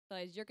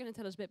Thijs, you're going to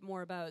tell us a bit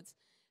more about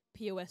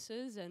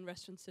POSs and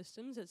restaurant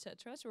systems,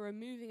 etc. So we're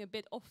moving a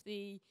bit off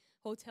the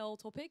hotel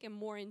topic and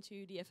more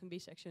into the F&B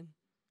section.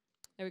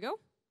 There we go.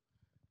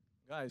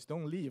 Guys,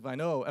 don't leave. I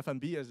know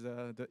F&B is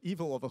the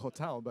evil of a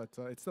hotel, but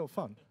it's still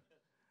fun.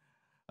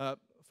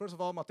 First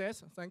of all,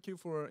 Matthijs, thank you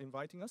for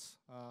inviting us.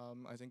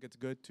 I think it's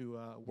good to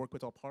work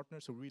with our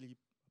partners to really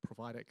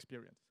provide an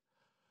experience.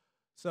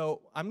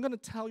 So I'm going to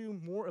tell you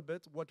more a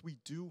bit what we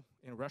do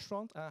in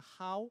restaurant and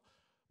how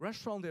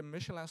restaurant and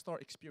Michelin star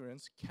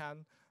experience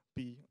can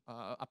be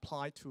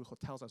applied to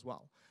hotels as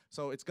well.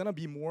 So it's going to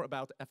be more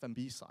about the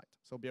F&B side,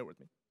 so bear with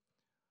me.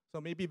 So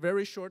maybe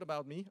very short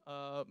about me.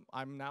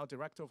 I'm now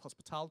Director of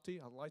Hospitality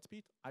at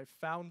Lightspeed. I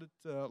founded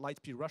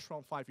Lightspeed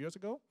Restaurant 5 years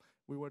ago.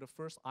 We were the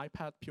first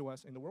iPad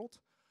POS in the world.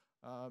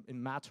 In a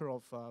matter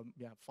of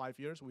 5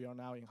 years, we are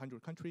now in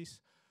 100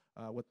 countries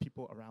with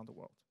people around the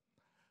world.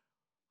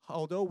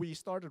 Although we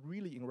started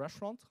really in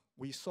restaurant,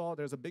 we saw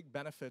there's a big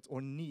benefit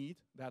or need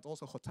that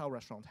also hotel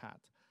restaurant had.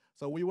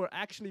 So we were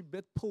actually a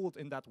bit pulled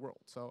in that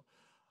world. So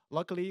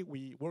luckily,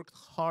 we worked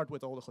hard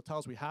with all the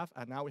hotels we have,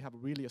 and now we have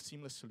really a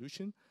seamless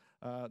solution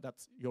that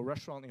your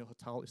restaurant and your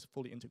hotel is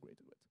fully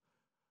integrated with.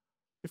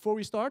 Before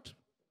we start,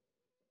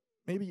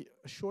 maybe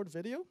a short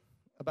video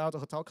about a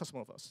hotel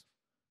customer of us.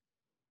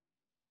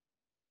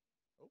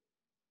 Oh.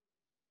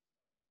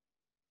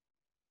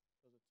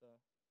 Does it,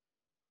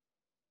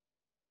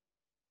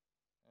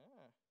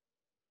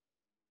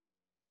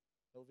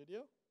 no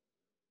video?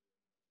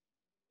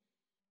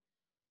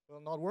 Will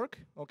not work?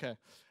 Okay.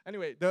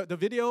 Anyway, the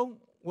video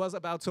was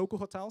about Soku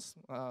Hotels.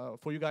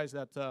 For you guys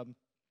that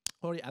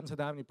already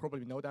Amsterdam, you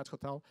probably know that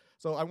hotel.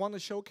 So I want to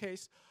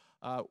showcase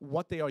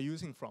what they are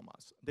using from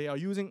us. They are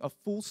using a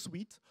full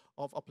suite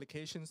of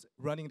applications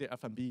running their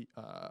F&B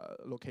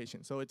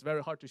location. So it's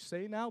very hard to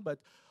say now, but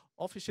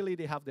officially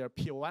they have their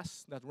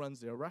POS that runs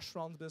their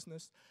restaurant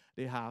business.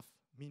 They have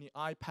mini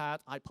iPad,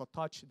 iPod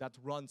Touch that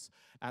runs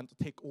and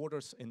take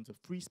orders in the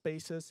free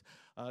spaces.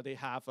 They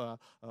have a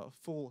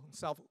full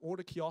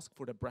self-order kiosk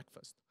for the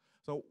breakfast.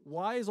 So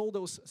why is all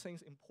those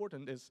things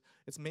important is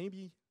it's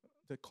maybe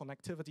the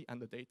connectivity and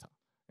the data.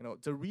 You know,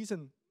 the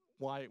reason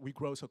why we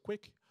grow so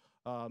quick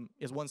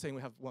is one thing,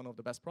 we have one of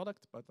the best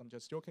products, but I'm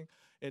just joking.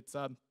 It's,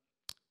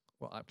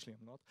 well, actually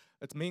I'm not.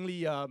 It's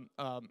mainly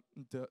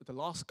the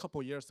last couple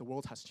of years, the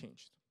world has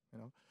changed. You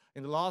know,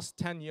 in the last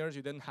 10 years,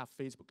 you didn't have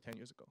Facebook 10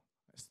 years ago.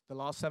 The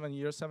last 7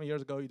 years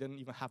ago, you didn't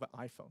even have an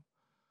iPhone.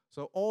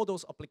 So all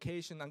those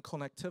application and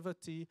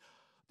connectivity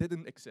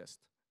didn't exist.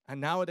 And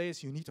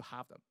nowadays, you need to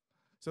have them.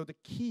 So the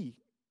key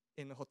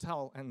in a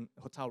hotel and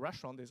hotel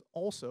restaurant is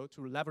also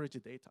to leverage the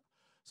data.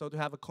 So to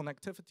have a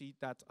connectivity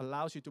that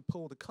allows you to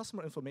pull the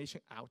customer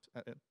information out.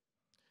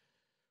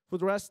 For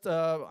the rest,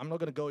 I'm not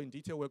going to go in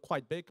detail. We're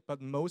quite big,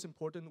 but most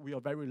important, we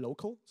are very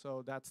local.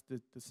 So that's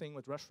the thing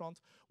with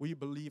restaurants. We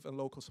believe in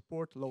local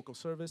support, local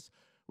service.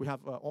 We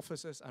have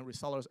offices and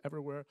resellers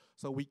everywhere,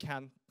 so we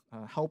can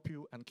help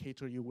you and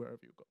cater you wherever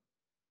you go.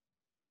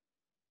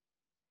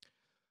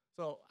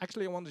 So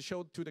actually, I want to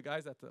show to the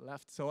guys at the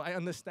left. So I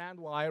understand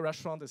why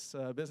restaurant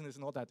business is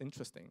not that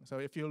interesting. So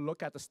if you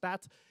look at the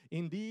stat,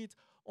 indeed,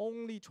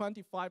 only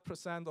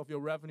 25% of your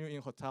revenue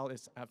in hotel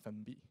is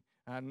F&B.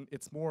 And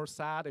it's more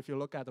sad if you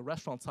look at the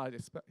restaurant side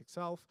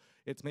itself,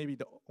 it's maybe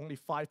only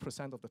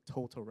 5% of the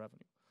total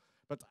revenue.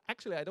 But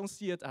actually, I don't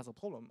see it as a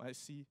problem. I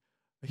see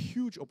a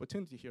huge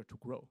opportunity here to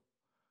grow.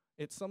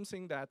 It's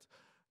something that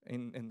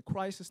in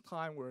crisis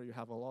time where you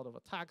have a lot of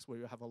attacks, where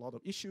you have a lot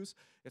of issues,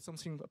 it's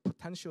something, a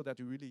potential that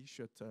you really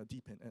should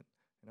deepen in.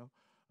 You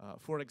know?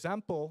 For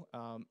example,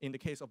 in the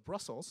case of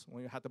Brussels,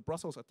 when you had the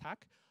Brussels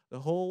attack, the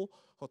whole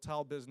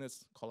hotel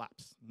business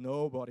collapsed.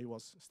 Nobody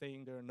was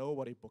staying there,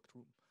 nobody booked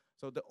room.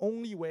 So the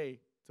only way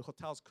the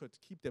hotels could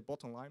keep their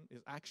bottom line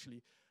is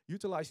actually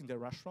utilizing their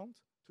restaurant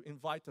to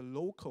invite the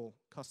local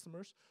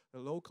customers, the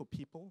local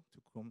people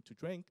to come to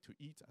drink, to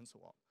eat, and so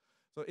on.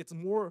 So it's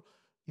more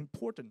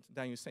important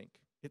than you think.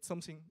 It's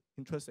something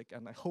interesting,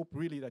 and I hope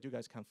really that you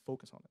guys can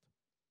focus on it.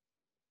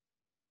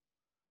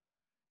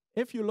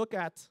 If you look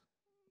at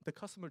the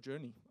customer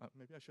journey,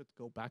 maybe I should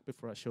go back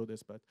before I show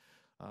this, but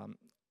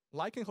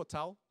like in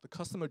hotel, the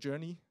customer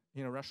journey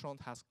in a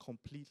restaurant has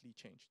completely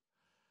changed.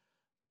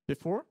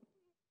 Before,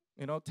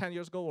 10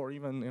 years ago, or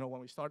even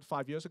when we started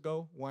 5 years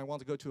ago, when I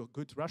want to go to a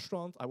good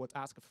restaurant, I would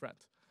ask a friend.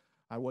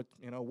 I would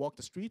walk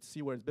the street,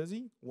 see where it's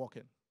busy, walk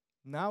in.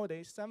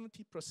 Nowadays,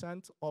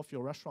 70% of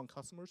your restaurant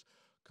customers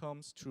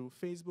comes through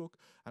Facebook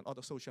and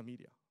other social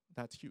media.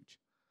 That's huge.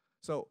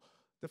 So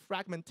the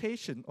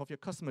fragmentation of your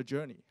customer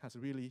journey has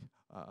really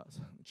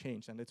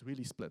changed, and it's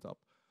really split up.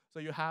 So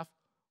you have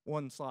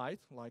one side,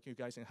 like you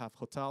guys have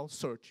hotel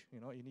search.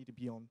 You need to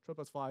be on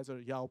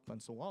TripAdvisor, Yelp,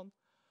 and so on.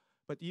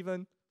 But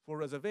even for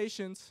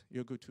reservations,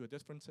 you go to a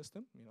different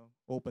system,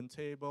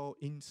 OpenTable,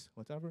 Ins,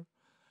 whatever.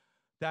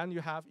 Then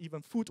you have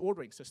even food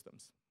ordering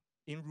systems.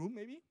 In room,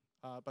 maybe,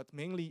 but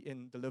mainly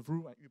in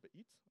Deliveroo and Uber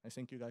Eats. I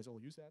think you guys all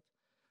use that.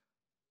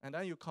 And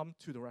then you come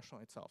to the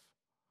restaurant itself.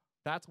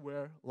 That's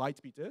where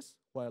Lightspeed is,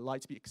 where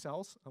Lightspeed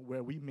excels, and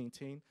where we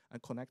maintain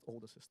and connect all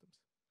the systems.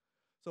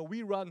 So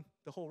we run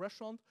the whole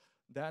restaurant.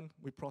 Then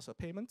we process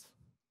payment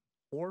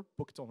or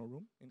book it on a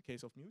room in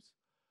case of Mews.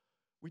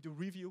 We do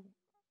review,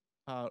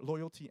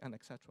 loyalty, and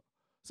etc.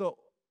 So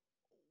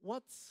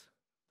what's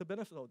the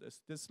benefit of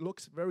this? This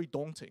looks very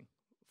daunting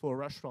for a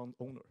restaurant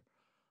owner,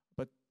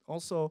 but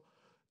also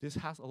this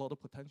has a lot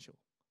of potential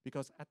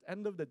because at the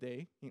end of the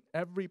day, in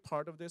every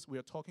part of this, we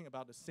are talking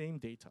about the same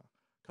data,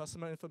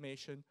 customer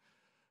information.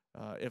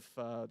 If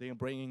they are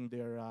bringing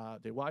their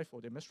wife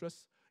or their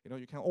mistress,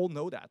 you can all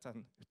know that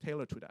and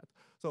tailor to that.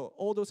 So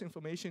all those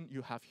information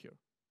you have here.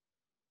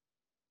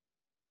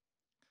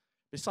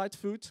 Besides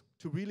food,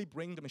 to really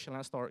bring the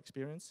Michelin star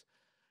experience,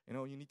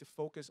 you need to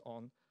focus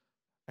on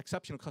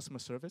exceptional customer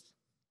service,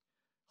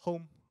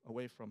 home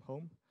away from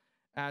home,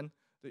 and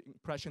the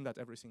impression that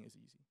everything is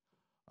easy.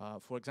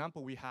 For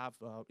example, we have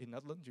in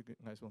Netherlands, you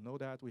guys will know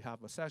that, we have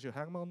Sergio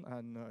Herman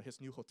and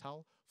his new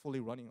hotel fully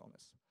running on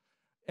this.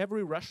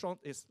 Every restaurant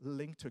is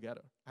linked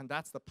together, and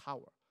that's the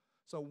power.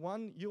 So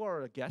when you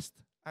are a guest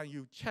and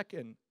you check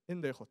in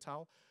their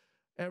hotel,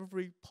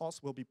 every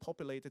POS will be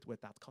populated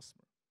with that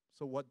customer.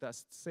 So what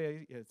does it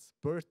say? Its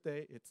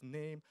birthday, its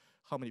name,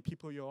 how many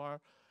people you are,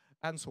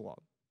 and so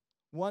on.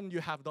 When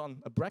you have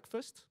done a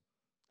breakfast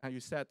and you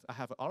said, I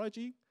have an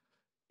allergy,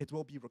 it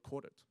will be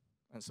recorded.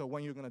 And so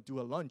when you're going to do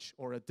a lunch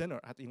or a dinner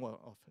at one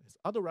of his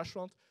other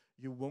restaurants,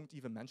 you won't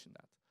even mention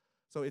that.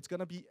 So it's going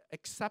to be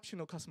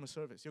exceptional customer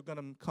service. You're going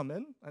to come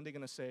in, and they're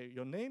going to say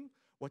your name,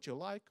 what you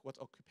like, what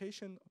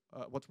occupation,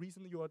 what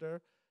reason you are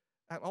there,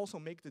 and also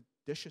make the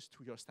dishes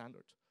to your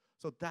standard.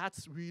 So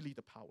that's really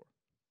the power.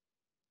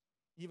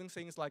 Even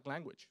things like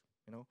language,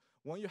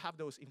 when you have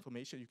those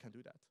information, you can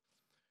do that.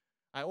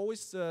 I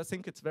always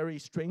think it's very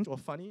strange or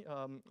funny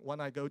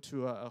when I go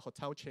to a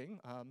hotel chain,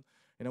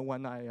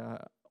 when I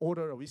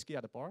order a whiskey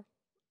at a bar,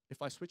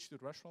 if I switch to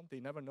the restaurant, they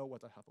never know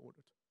what I have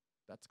ordered.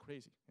 That's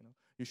crazy,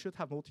 You should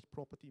have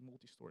multi-property,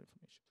 multi-store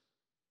information.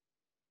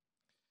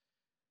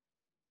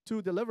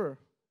 To deliver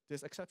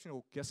this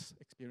exceptional guest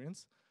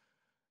experience,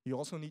 you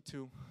also need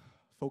to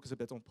focus a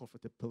bit on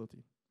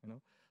profitability,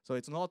 So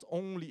it's not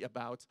only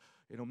about,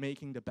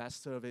 making the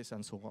best service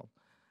and so on.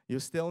 You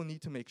still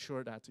need to make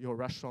sure that your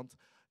restaurant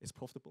is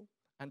profitable,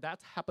 and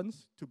that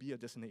happens to be a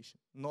destination,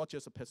 not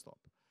just a pit stop.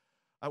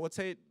 I would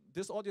say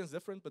this audience is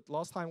different, but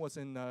last time was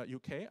in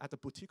UK at a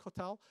boutique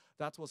hotel.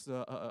 That was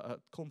a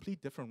complete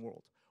different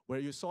world, where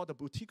you saw the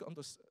boutique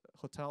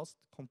hotels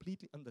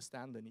completely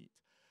understand the need.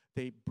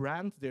 They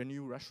brand their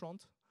new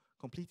restaurant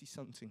completely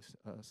something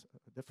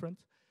different.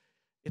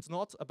 It's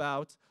not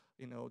about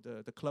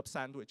the club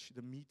sandwich,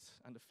 the meat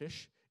and the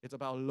fish. It's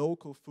about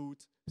local food,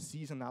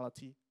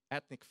 seasonality,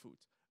 ethnic food.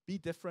 Be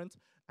different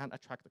and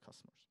attract the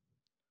customers.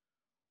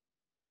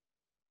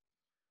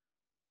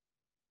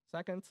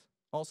 Second,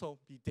 also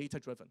be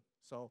data-driven.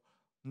 So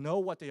know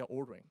what they are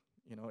ordering.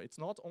 It's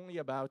not only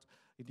about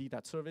indeed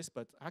that service,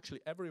 but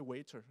actually every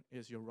waiter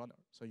is your runner.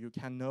 So you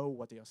can know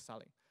what they are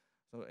selling.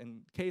 So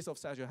in case of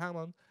Sergio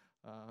Herman,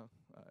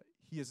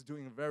 he is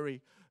doing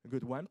very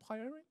good wine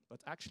pairing, but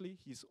actually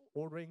he's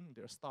ordering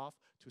their staff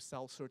to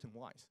sell certain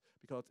wines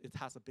because it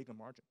has a bigger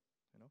margin.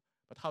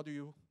 But how do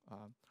you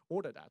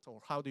order that,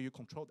 or how do you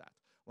control that?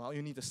 Well,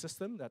 you need a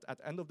system that at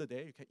the end of the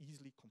day, you can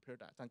easily compare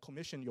that and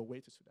commission your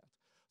waiters to that.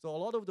 So a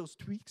lot of those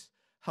tweaks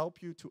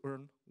help you to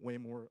earn way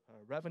more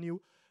revenue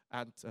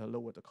and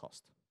lower the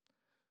cost.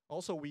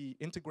 Also, we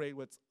integrate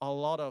with a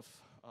lot of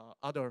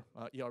other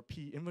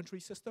ERP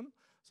inventory system.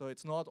 So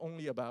it's not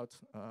only about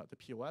the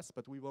POS,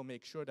 but we will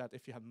make sure that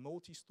if you have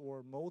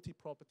multi-store,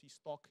 multi-property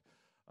stock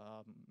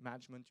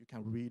management, you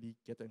can really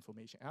get the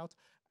information out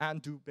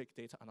and do big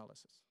data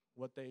analysis.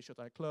 What day should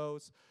I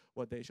close?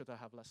 What day should I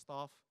have less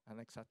staff? And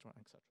et cetera,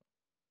 et cetera.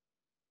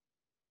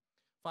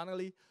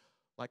 Finally,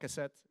 like I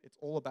said, it's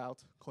all about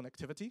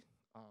connectivity.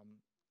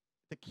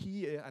 The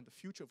key and the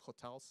future of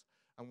hotels,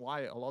 and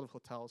why a lot of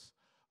hotels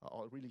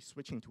are really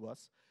switching to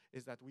us,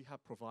 is that we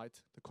have provide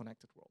the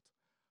connected world.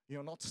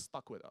 You're not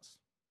stuck with us.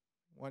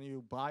 When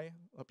you buy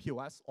a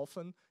POS,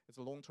 often it's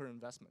a long-term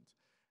investment.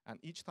 And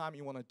each time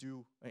you want to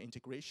do an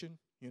integration,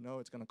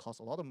 it's going to cost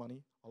a lot of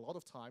money, a lot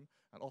of time,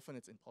 and often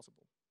it's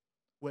impossible.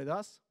 With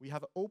us, we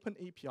have an open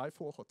API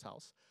for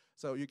hotels,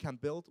 so you can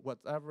build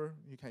whatever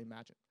you can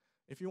imagine.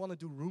 If you want to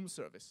do room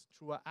service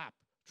through an app,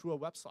 through a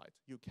website,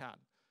 you can.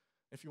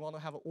 If you want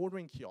to have an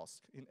ordering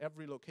kiosk in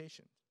every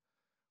location,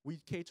 we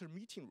cater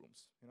meeting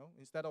rooms.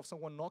 Instead of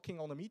someone knocking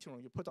on the meeting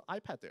room, you put an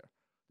iPad there.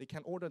 They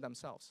can order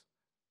themselves.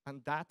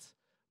 And that's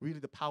really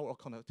the power of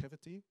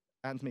connectivity,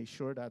 and make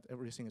sure that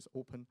everything is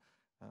open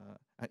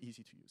and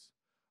easy to use.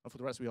 And for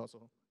the rest, we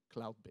also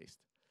cloud-based.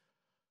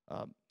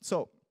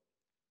 So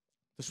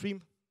the 3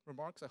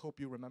 remarks I hope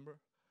you remember.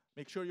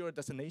 Make sure you're a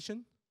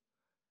destination,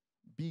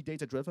 be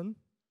data-driven,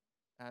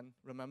 and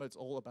remember it's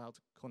all about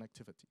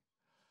connectivity.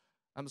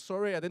 I'm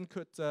sorry I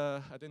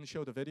didn't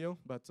show the video,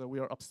 but we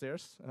are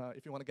upstairs.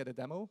 If you want to get a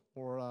demo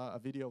or a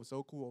video of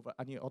Zoku or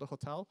any other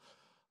hotel,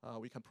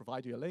 we can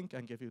provide you a link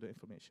and give you the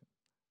information.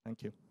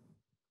 Thank you.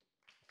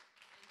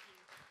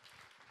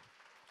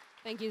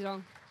 Thank you,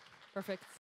 Zhang. Perfect.